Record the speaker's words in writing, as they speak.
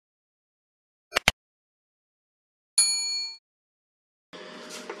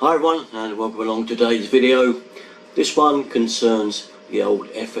Hi everyone, and welcome along to today's video. This one concerns the old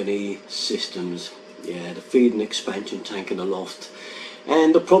F&E systems, the feed and expansion tank in the loft,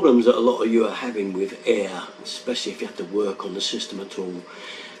 and the problems that a lot of you are having with air, especially if you have to work on the system at all.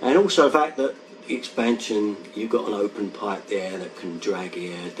 And also the fact that expansion, you've got an open pipe there that can drag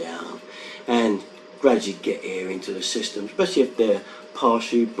air down and gradually get air into the system, especially if they're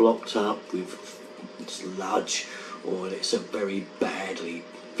partially blocked up with sludge or it's a very badly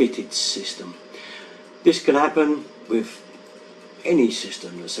fitted system. This can happen with any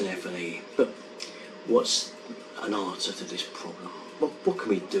system that's an F&E, but what's an answer to this problem? What can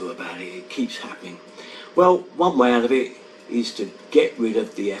we do about it? It keeps happening. Well, one way out of it is to get rid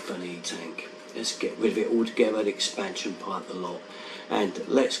of the F&E tank. Let's get rid of it altogether, the expansion pipe, the lot, and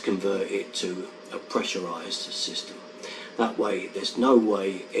let's convert it to a pressurized system. That way there's no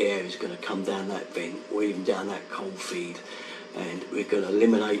way air is going to come down that vent or even down that cold feed, and we're going to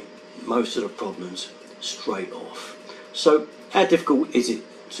eliminate most of the problems straight off. So how difficult is it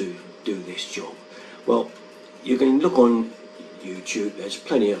to do this job? Well, you can look on YouTube, there's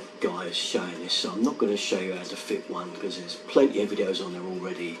plenty of guys showing this, so I'm not going to show you how to fit one because there's plenty of videos on there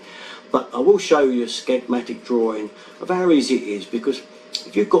already, but I will show you a schematic drawing of how easy it is, because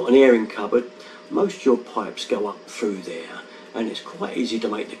if you've got an airing cupboard, most of your pipes go up through there, and it's quite easy to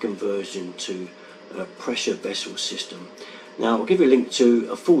make the conversion to a pressure vessel system. Now I'll give you a link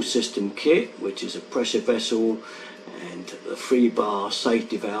to a full system kit, which is a pressure vessel and a 3-bar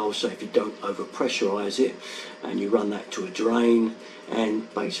safety valve, so if you don't over pressurize it, and you run that to a drain,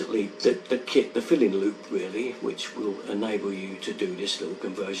 and basically the kit, the filling loop really, which will enable you to do this little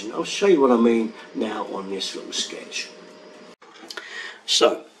conversion. I'll show you what I mean now on this little sketch.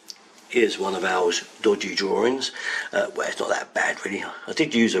 So here's one of our dodgy drawings. Well, it's not that bad really. I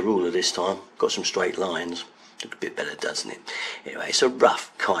did use a ruler this time, got some straight lines. Look a bit better, doesn't it? Anyway, it's a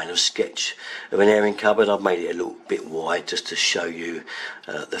rough kind of sketch of an airing cupboard. I've made it a little bit wide just to show you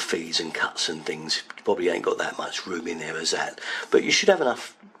the feeds and cuts and things. You probably ain't got that much room in there as that, but you should have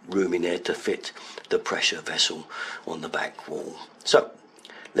enough room in there to fit the pressure vessel on the back wall. So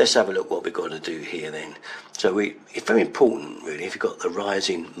let's have a look what we've got to do here then. So it's very important really, if you've got the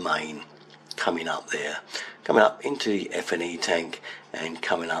rising main coming up there, coming up into the F&E tank and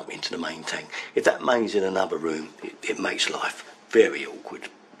coming up into the main tank. If that main's in another room, it makes life very awkward,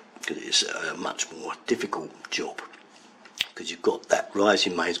 because it's a much more difficult job, because you've got that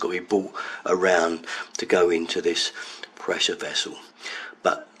rising main's got to be brought around to go into this pressure vessel.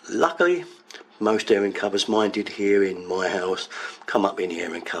 But luckily most airing cupboards, mine did here in my house, come up in the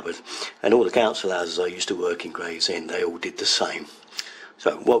airing cupboard, and all the council houses I used to work in Gravesend, they all did the same.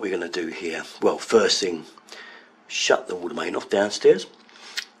 So what we're going to do here, well, first thing, shut the water main off downstairs.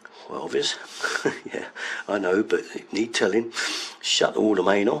 Well, obvious. Yeah, I know, but it need telling. Shut the water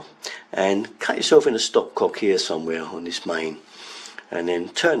main off and cut yourself in a stopcock here somewhere on this main, and then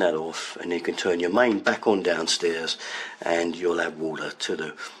turn that off, and you can turn your main back on downstairs, and you'll have water to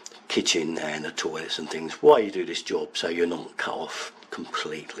the kitchen and the toilets and things while you do this job, so you're not cut off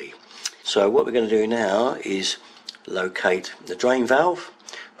completely. So what we're going to do now is locate the drain valve,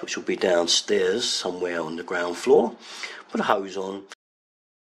 which will be downstairs somewhere on the ground floor. Put a hose on.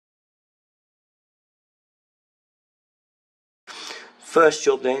 First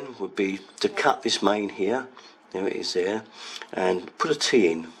job then would be to cut this main here, there it is there, and put a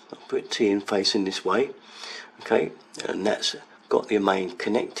T in. I'll put a T in facing this way, okay, and that's got the main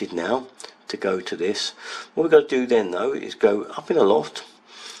connected now to go to this. What we've got to do then though is go up in the loft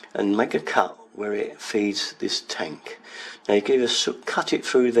and make a cut where it feeds this tank. Now you can either cut it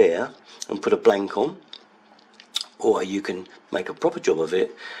through there and put a blank on, or you can make a proper job of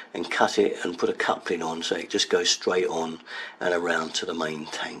it and cut it and put a coupling on so it just goes straight on and around to the main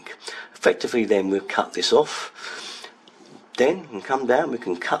tank. Effectively then we'll cut this off. Then we can come down, we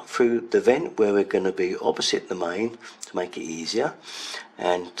can cut through the vent where we're going to be opposite the main to make it easier,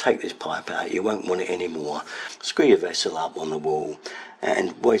 and take this pipe out. You won't want it anymore. Screw your vessel up on the wall,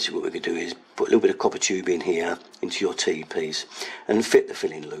 and basically what we could do is put a little bit of copper tube in here into your T-piece and fit the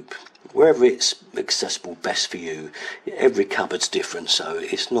filling loop wherever it's accessible best for you. Every cupboard's different, so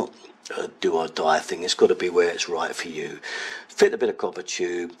it's not a do or die thing. It's got to be where it's right for you. Fit a bit of copper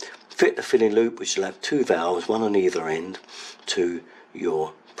tube, fit the filling loop, which will have 2 valves, one on either end, to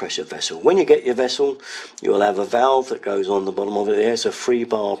your pressure vessel. When you get your vessel, you'll have a valve that goes on the bottom of it there. It's a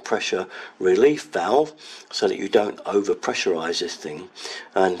 3-bar pressure relief valve, so that you don't over pressurize this thing,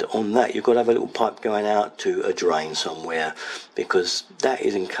 and on that you've got to have a little pipe going out to a drain somewhere, because that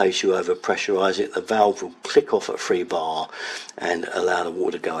is in case you over pressurize it. The valve will click off at 3 bar and allow the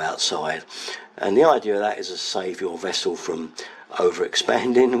water to go outside, And the idea of that is to save your vessel from over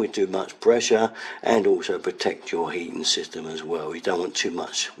expanding with too much pressure, and also protect your heating system as well. You don't want too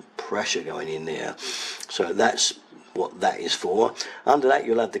much pressure going in there. So that's what that is for. Under that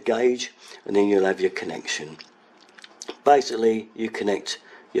you'll have the gauge, and then you'll have your connection. Basically you connect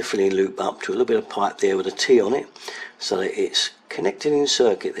your filling loop up to a little bit of pipe there with a T on it, so that it's connected in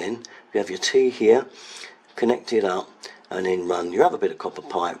circuit. Then you have your T here, connect it up, and then run your other bit of copper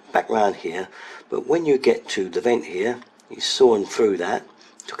pipe back round here. But when you get to the vent here, you're sawing through that,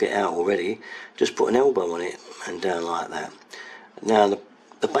 took it out already, just put an elbow on it and down like that. Now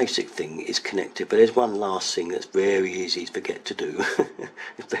the basic thing is connected, but there's one last thing that's very easy to forget to do.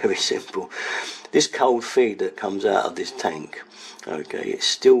 It's very simple. This cold feed that comes out of this tank, okay, it's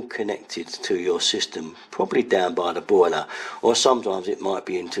still connected to your system, probably down by the boiler, or sometimes it might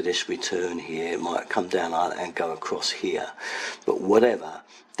be into this return here. It might come down like that and go across here, but whatever,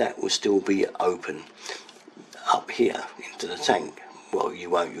 that will still be open up here into the tank. Well, you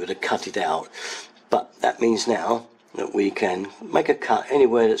won't, you would have cut it out, but that means now that we can make a cut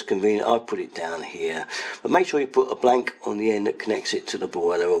anywhere that's convenient. I put it down here, but make sure you put a blank on the end that connects it to the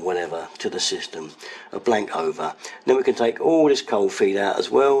boiler or whatever, to the system, a blank over. Then we can take all this cold feed out as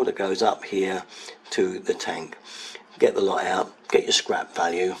well that goes up here to the tank. Get the lot out, get your scrap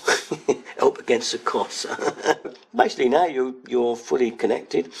value, help against the costs. Basically now you're fully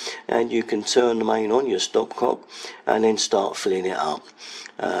connected, and you can turn the main on, your stopcock, and then start filling it up.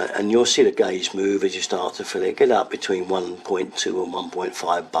 And you'll see the gauge move as you start to fill it, get up between 1.2 and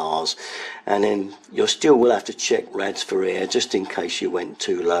 1.5 bars, and then you still will have to check rads for air just in case you went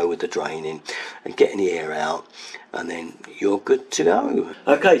too low with the draining, and getting the air out, and then you're good to go.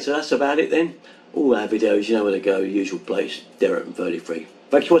 Okay, so that's about it then. All our videos, you know where to go, usual place, Derek and 33.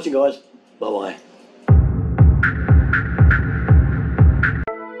 Thanks for watching, guys. Bye bye.